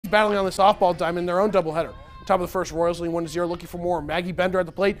battling on the softball diamond in their own doubleheader. Top of the first, Royals lead 1-0, looking for more. Maggie Bender at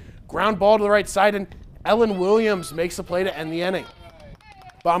the plate, ground ball to the right side, and Ellen Williams makes the play to end the inning.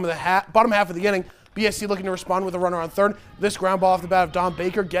 Bottom half of the inning, BSC looking to respond with a runner on third. This ground ball off the bat of Don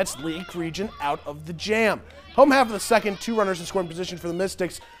Baker gets Lake Region out of the jam. Home half of the second, 2 runners in scoring position for the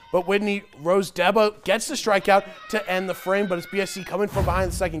Mystics, but Whitney Rose Debo gets the strikeout to end the frame, but it's BSC coming from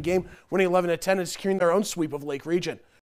behind the second game, winning 11-10 and securing their own sweep of Lake Region.